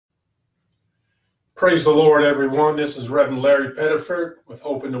Praise the Lord, everyone. This is Reverend Larry Pettiford with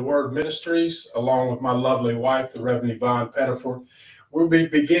Hope in the Word Ministries, along with my lovely wife, the Reverend Yvonne Pettiford. We'll be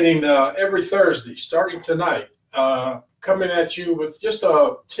beginning every Thursday, starting tonight, coming at you with just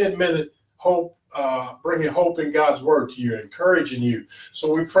a 10-minute hope, bringing hope in God's Word to you, encouraging you.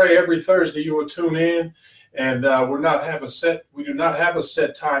 So we pray every Thursday you will tune in, and we do not have a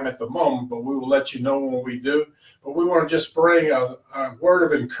set time at the moment, but we will let you know when we do. But we want to just bring a word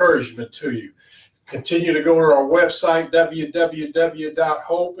of encouragement to you. Continue to go to our website,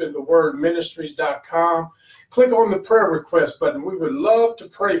 www.hopeinthewordministries.com. Click on the prayer request button. We would love to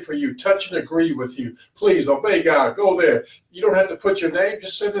pray for you, touch and agree with you. Please obey God. Go there. You don't have to put your name.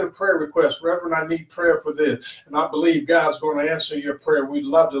 Just send in a prayer request. Reverend, I need prayer for this. And I believe God's going to answer your prayer. We'd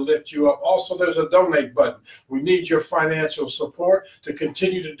love to lift you up. Also, there's a donate button. We need your financial support to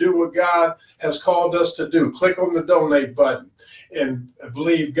continue to do what God has called us to do. Click on the donate button and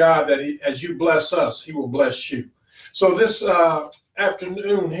believe God that as you bless us, he will bless you. So this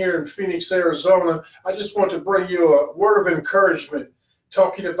afternoon here in Phoenix, Arizona, I just want to bring you a word of encouragement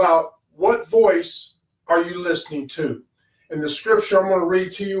talking about what voice are you listening to. And the scripture I'm going to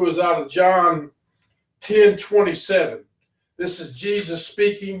read to you is out of John 10:27. This is Jesus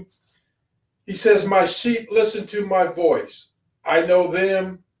speaking. He says, "My sheep listen to my voice. I know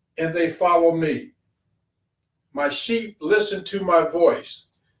them and they follow me. My sheep listen to my voice."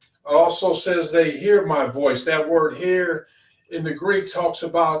 It also says they hear my voice. That word "hear" in the Greek talks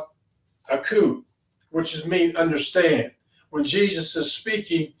about akou, which is mean understand. When Jesus is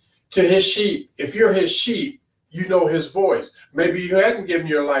speaking to his sheep, if you're his sheep, you know his voice. Maybe you hadn't given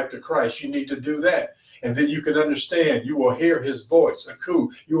your life to Christ. You need to do that. And then you can understand. You will hear his voice,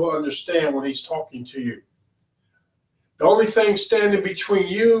 akou. You will understand when he's talking to you. The only thing standing between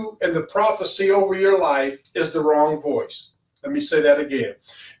you and the prophecy over your life is the wrong voice. Let me say that again.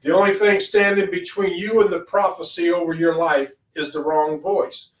 The only thing standing between you and the prophecy over your life is the wrong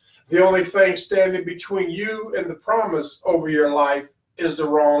voice. The only thing standing between you and the promise over your life is the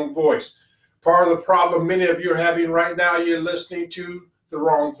wrong voice. Part of the problem many of you are having right now, you're listening to the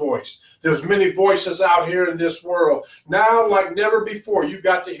wrong voice. There's many voices out here in this world. Now, like never before, you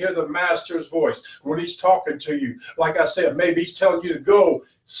got to hear the master's voice when he's talking to you. Like I said, maybe he's telling you to go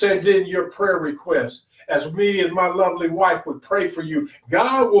send in your prayer request. As me and my lovely wife would pray for you,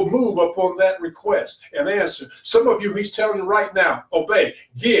 God will move upon that request and answer. Some of you, he's telling you right now, obey,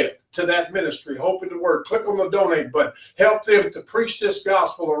 give to that ministry, Hope in the Word. Click on the donate button. Help them to preach this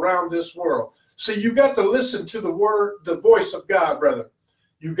gospel around this world. See, you got to listen to the word, the voice of God, brother.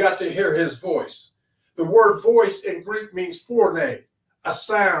 You got to hear his voice. The word voice in Greek means phorne, a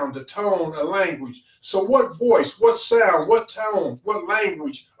sound, a tone, a language. So what voice, what sound, what tone, what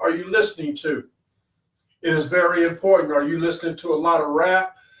language are you listening to? It is very important. Are you listening to a lot of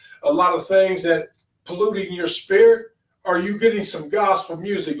rap, a lot of things that polluting your spirit? Are you getting some gospel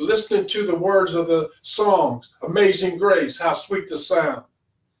music, listening to the words of the songs? Amazing Grace, how sweet the sound.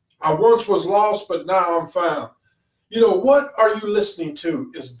 I once was lost, but now I'm found. You know, what are you listening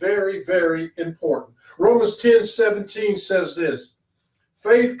to is very, very important. Romans 10:17 says this: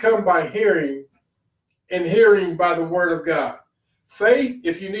 faith comes by hearing, and hearing by the word of God. Faith,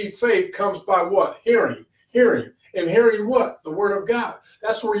 if you need faith, comes by what? Hearing. Hearing. And hearing what? The word of God.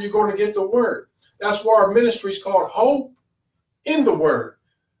 That's where you're going to get the word. That's why our ministry is called Hope in the Word.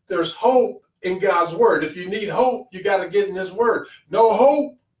 There's hope in God's word. If you need hope, you got to get in his word. No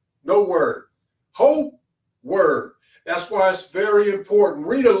hope, no word. Hope, word. That's why it's very important.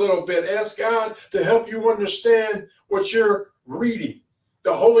 Read a little bit. Ask God to help you understand what you're reading.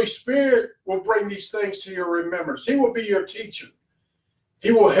 The Holy Spirit will bring these things to your remembrance. He will be your teacher.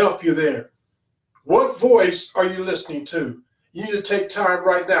 He will help you there. What voice are you listening to? You need to take time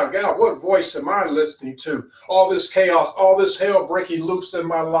right now. God, what voice am I listening to? All this chaos, all this hell breaking loose in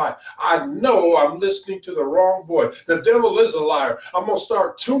my life. I know I'm listening to the wrong voice. The devil is a liar. I'm going to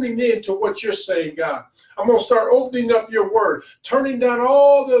start tuning in to what you're saying, God. I'm going to start opening up your word, turning down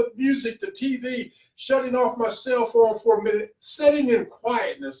all the music, the TV, shutting off my cell phone for a minute, sitting in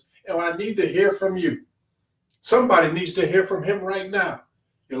quietness, and I need to hear from you. Somebody needs to hear from him right now.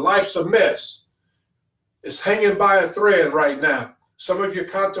 Your life's a mess. It's hanging by a thread right now. Some of you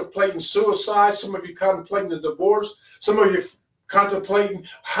contemplating suicide. Some of you contemplating a divorce. Some of you contemplating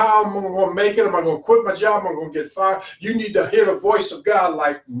how am I going to make it? Am I going to quit my job? Am I going to get fired? You need to hear the voice of God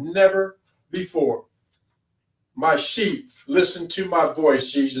like never before. My sheep listen to my voice,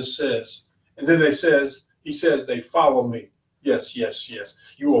 Jesus says. And then he says, they follow me. Yes, yes, yes.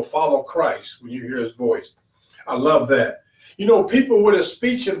 You will follow Christ when you hear his voice. I love that. You know, people with a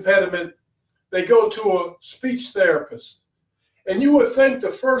speech impediment, they go to a speech therapist. And you would think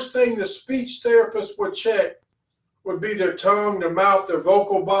the first thing the speech therapist would check would be their tongue, their mouth, their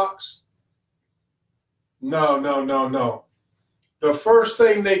vocal box. No, no, no, no. The first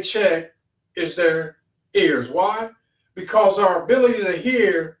thing they check is their ears. Why? Because our ability to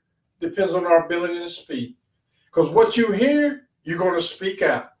hear depends on our ability to speak. Because what you hear, you're going to speak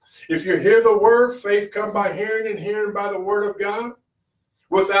out. If you hear the word, faith comes by hearing and hearing by the word of God.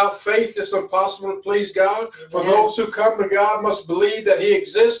 Without faith, it's impossible to please God. For those who come to God must believe that he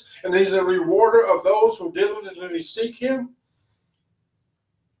exists and he's a rewarder of those who diligently seek him.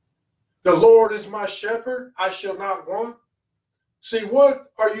 The Lord is my shepherd, I shall not want. See,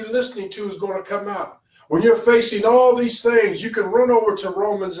 what are you listening to is going to come out. When you're facing all these things, you can run over to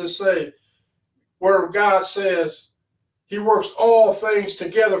Romans and say, where God says, he works all things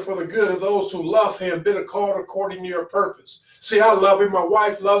together for the good of those who love him, been called according to your purpose. See, I love him. My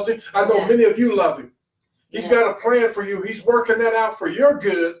wife loves him. I know many of you love him. He's got a plan for you. He's working that out for your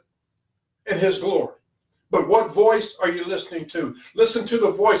good and his glory. But what voice are you listening to? Listen to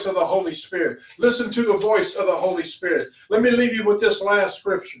the voice of the Holy Spirit. Listen to the voice of the Holy Spirit. Let me leave you with this last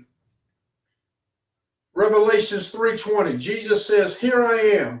scripture. Revelations 3:20. Jesus says, here I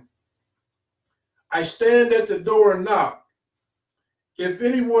am. I stand at the door and knock. If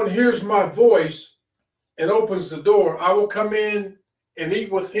anyone hears my voice and opens the door, I will come in and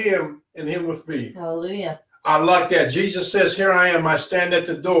eat with him and him with me. Hallelujah. I like that. Jesus says, here I am. I stand at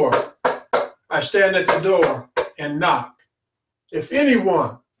the door. I stand at the door and knock. If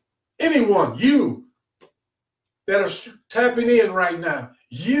anyone, you that are tapping in right now,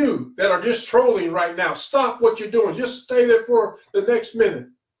 you that are just trolling right now, stop what you're doing. Just stay there for the next minute.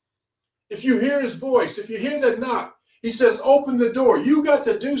 If you hear his voice, if you hear that knock, he says, open the door. You got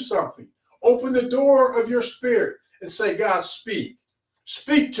to do something. Open the door of your spirit and say, God, speak.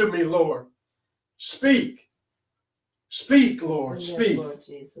 Speak to me, Lord. Speak. Speak, Lord. Speak. Lord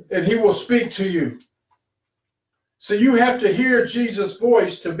Jesus. And he will speak to you. So you have to hear Jesus'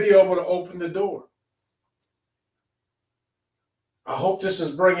 voice to be able to open the door. I hope this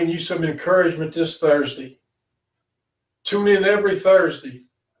is bringing you some encouragement this Thursday. Tune in every Thursday.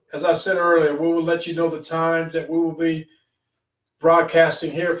 As I said earlier, we will let you know the times that we will be broadcasting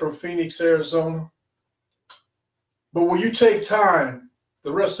here from Phoenix, Arizona. But will you take time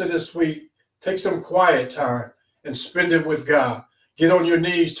the rest of this week, take some quiet time and spend it with God. Get on your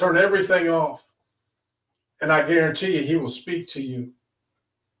knees, turn everything off, and I guarantee you he will speak to you.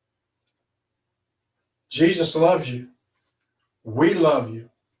 Jesus loves you. We love you.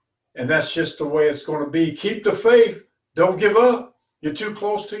 And that's just the way it's going to be. Keep the faith. Don't give up. You're too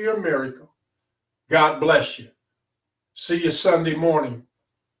close to your miracle. God bless you. See you Sunday morning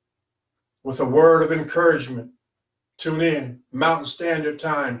with a word of encouragement. Tune in, Mountain Standard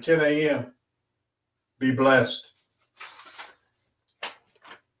Time, 10 a.m. Be blessed.